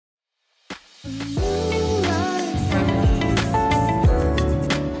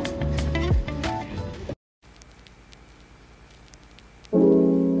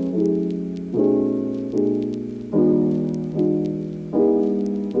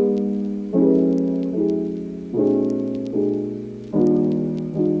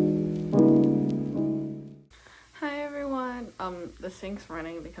The sink's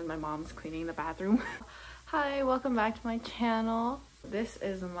running because my mom's cleaning the bathroom. Hi, welcome back to my channel. This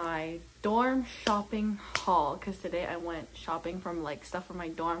is my dorm shopping haul because today I went shopping from like stuff for my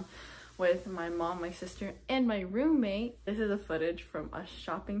dorm with my mom, my sister, and my roommate. This is a footage from us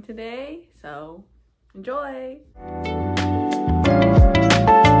shopping today, so enjoy.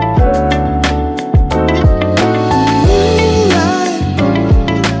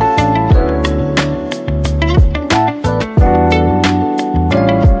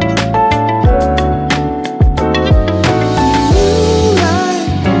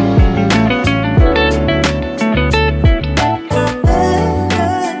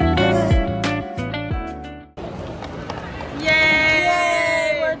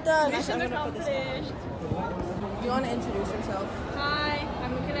 You want to introduce yourself? Hi,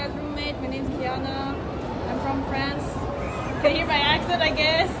 I'm Michaela's roommate. My name's Kiana. I'm from France. You can hear my accent, I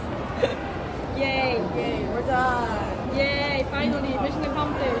guess. Yay. Yay, we're done. Yay, finally, mission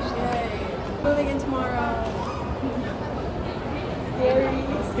accomplished. Yay. Moving in tomorrow. Scary.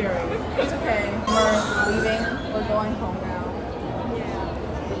 Scary. It's okay. We're leaving. We're going home now. Yeah.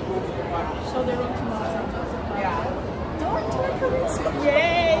 Show the room tomorrow. Yeah. Don't tour coming soon.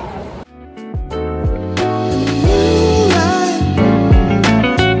 Yay.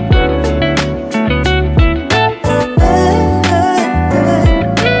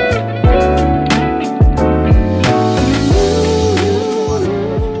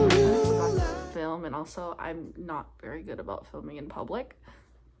 Also, I'm not very good about filming in public.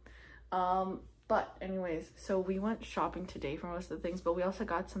 But anyways, so we went shopping today for most of the things, but we also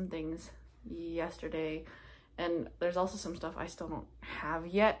got some things yesterday, and there's also some stuff I still don't have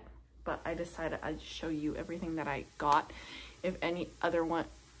yet, but I decided I'd show you everything that I got. If any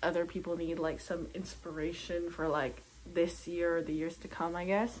other people need like some inspiration for like this year or the years to come, I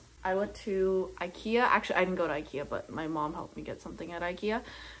guess. I went to IKEA. Actually, I didn't go to IKEA, but my mom helped me get something at IKEA.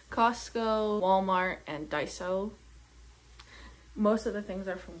 Costco, Walmart, and Daiso. Most of the things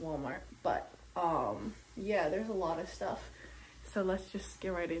are from Walmart, but yeah, there's a lot of stuff. So let's just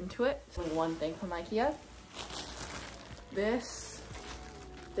get right into it. So one thing from IKEA. This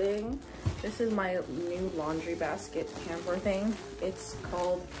thing. This is my new laundry basket camper thing. It's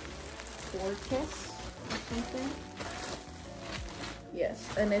called Fortis or something. Yes,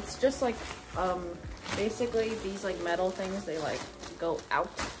 and it's just like basically these like metal things, they like go out,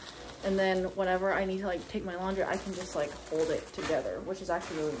 and then whenever I need to like take my laundry, I can just like hold it together, which is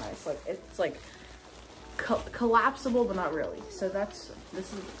actually really nice. Like it's like collapsible, but not really. So this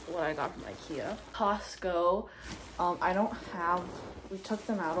is what I got from IKEA. Costco, I don't have, we took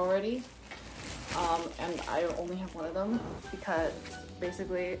them out already, and I only have one of them because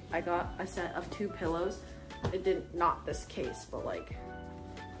basically I got a set of 2 pillows. It did not this case, but like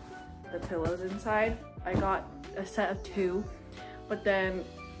the pillows inside. I got a set of 2, but then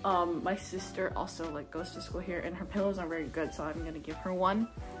my sister also like goes to school here, and her pillows aren't very good, so I'm gonna give her one,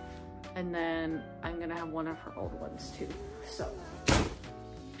 and then I'm gonna have one of her old ones too. So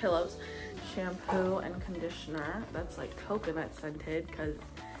pillows, shampoo and conditioner that's like coconut scented because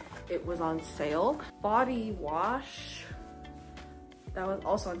it was on sale. Body wash, that was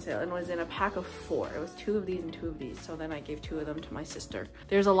also on sale and was in a pack of 4. It was 2 of these and 2 of these. So then I gave 2 of them to my sister.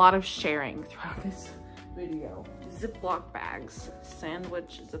 There's a lot of sharing throughout this video. Ziploc bags,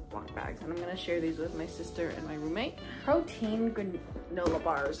 sandwich Ziploc bags. And I'm gonna share these with my sister and my roommate. Protein granola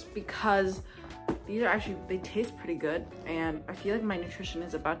bars, because these are actually, they taste pretty good. And I feel like my nutrition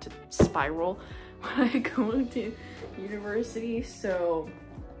is about to spiral when I go to university. So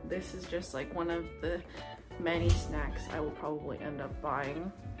this is just like one of the many snacks I will probably end up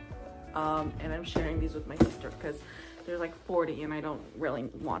buying, and I'm sharing these with my sister because there's like 40 and I don't really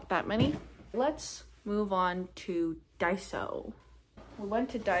want that many. Let's move on to Daiso. We went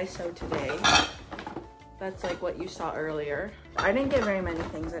to Daiso today. That's like what you saw earlier. I didn't get very many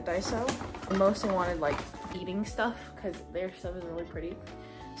things at Daiso. I mostly wanted like eating stuff because their stuff is really pretty.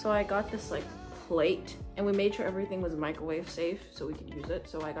 So I got this like plate, and we made sure everything was microwave safe so we could use it.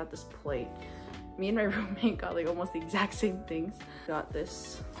 So I got this plate. Me and my roommate got like almost the exact same things. Got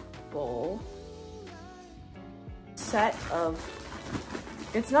this bowl. Set of,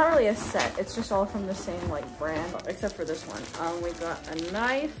 it's not really a set, it's just all from the same like brand, except for this one. We got a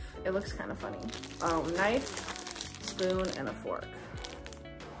knife. It looks kind of funny. Knife, spoon, and a fork.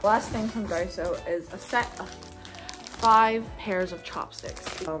 Last thing from Daiso is a set of 5 pairs of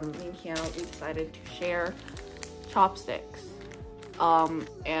chopsticks. Me and Kiana, we decided to share chopsticks.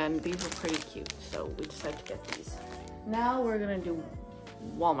 And these were pretty cute, so we decided to get these. Now we're gonna do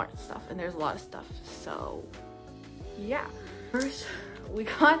Walmart stuff, and there's a lot of stuff, so yeah. First, we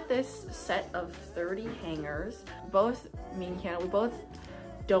got this set of 30 hangers. Both me and Kiana, we both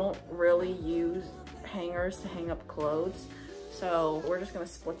don't really use hangers to hang up clothes, so we're just gonna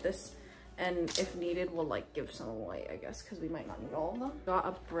split this, and if needed we'll like give some away, I guess, because we might not need all of them. Got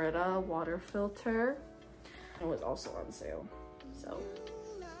a Brita water filter. It was also on sale, so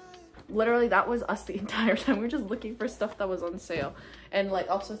literally that was us the entire time. We were just looking for stuff that was on sale, and like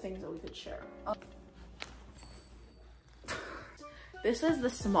also things that we could share. This is the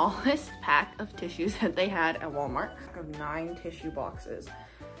smallest pack of tissues that they had at Walmart. Of 9 tissue boxes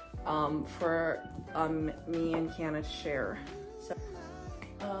for me and Kiana to share. So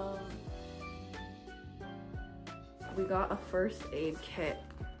we got a first aid kit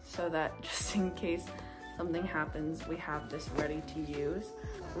so that just in case something happens, we have this ready to use.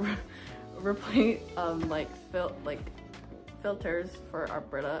 Replace filters for our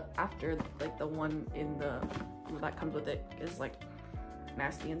Brita after like the one in the that comes with it is like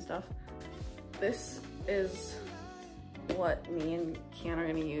nasty and stuff. This is what me and Kiana are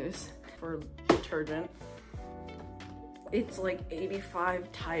gonna use for detergent. It's like 85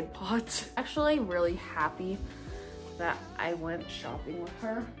 Tide Pods. Actually really happy that I went shopping with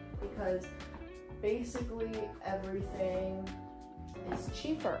her because basically everything is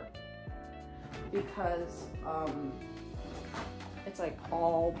cheaper because it's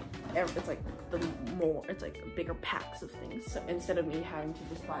like bigger packs of things, so instead of me having to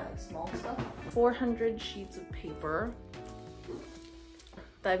just buy like small stuff. 400 sheets of paper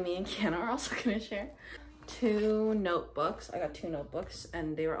that me and Kiana are also gonna share. 2 notebooks. I got 2 notebooks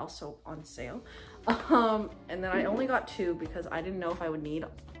and they were also on sale. And then I only got 2 because I didn't know if I would need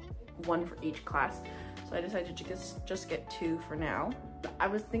one for each class, so I decided to just get 2 for now. I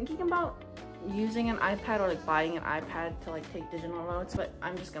was thinking about using an iPad or like buying an iPad to like take digital notes, but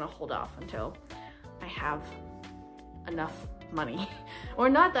I'm just gonna hold off until I have enough money or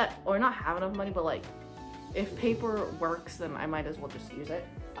not have enough money, but like if paper works then I might as well just use it.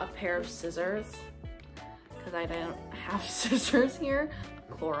 A pair of scissors because I didn't have scissors here.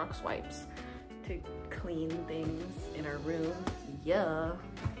 Clorox wipes to clean things in our room. Yeah.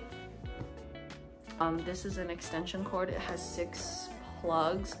 This is an extension cord. It has 6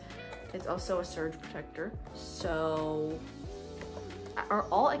 plugs. It's also a surge protector. So are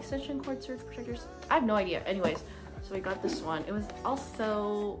all extension cord surge protectors? I have no idea. Anyways, so we got this one. It was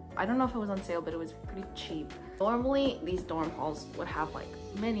also, I don't know if it was on sale, but it was pretty cheap. Normally these dorm halls would have like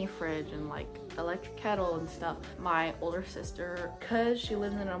mini fridge and like electric kettle and stuff. My older sister, because she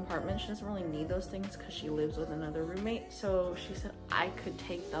lives in an apartment, she doesn't really need those things because she lives with another roommate. So she said I could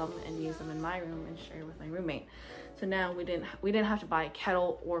take them and use them in my room and share with my roommate. So now we didn't have to buy a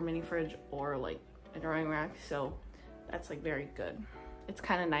kettle or mini fridge or like a drying rack. So that's like very good. It's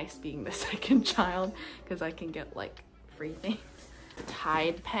kind of nice being the second child because I can get like free things.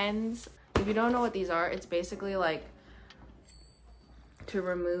 Tide pens. If you don't know what these are, it's basically like to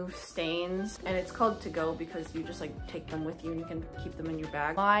remove stains, and it's called to go because you just like take them with you and you can keep them in your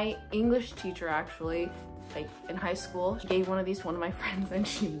bag. My English teacher actually, like in high school, she gave one of these to one of my friends and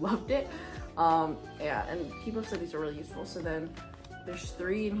she loved it. Yeah, and people said these are really useful. So then there's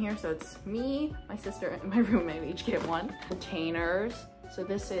 3 in here, so it's me, my sister, and my roommate. We each get 1. Containers. So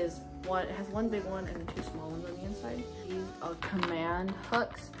this is one, it has 1 big one and then 2 small ones on the inside. These are command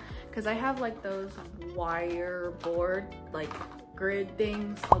hooks because I have like those wire board like grid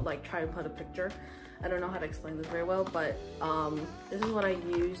things to like try and put a picture. I don't know how to explain this very well, but this is what I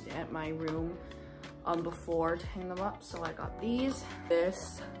used at my room before to hang them up. So I got these.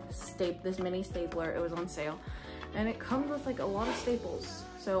 This mini stapler, it was on sale, and it comes with like a lot of staples.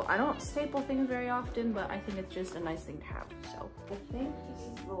 So I don't staple things very often, but I think it's just a nice thing to have. So I think this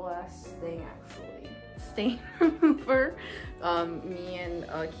is the last thing actually. Stain remover, me and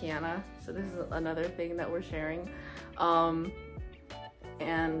Kiana. So this is another thing that we're sharing.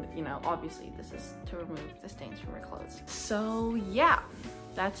 And you know, obviously this is to remove the stains from your clothes. So yeah,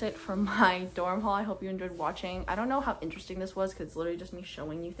 that's it from my dorm haul. I hope you enjoyed watching. I don't know how interesting this was because it's literally just me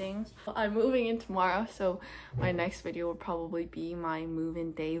showing you things. I'm moving in tomorrow, so my next video will probably be my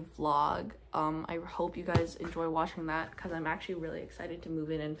move-in day vlog. I hope you guys enjoy watching that because I'm actually really excited to move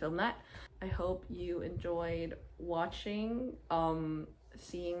in and film that. I hope you enjoyed watching,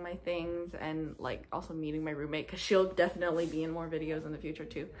 seeing my things, and like also meeting my roommate because she'll definitely be in more videos in the future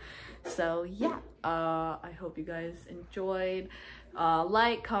too. So yeah, I hope you guys enjoyed.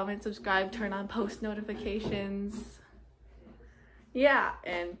 like, comment, subscribe, turn on post notifications. Yeah,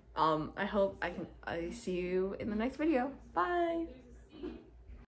 and I hope I see you in the next video. Bye.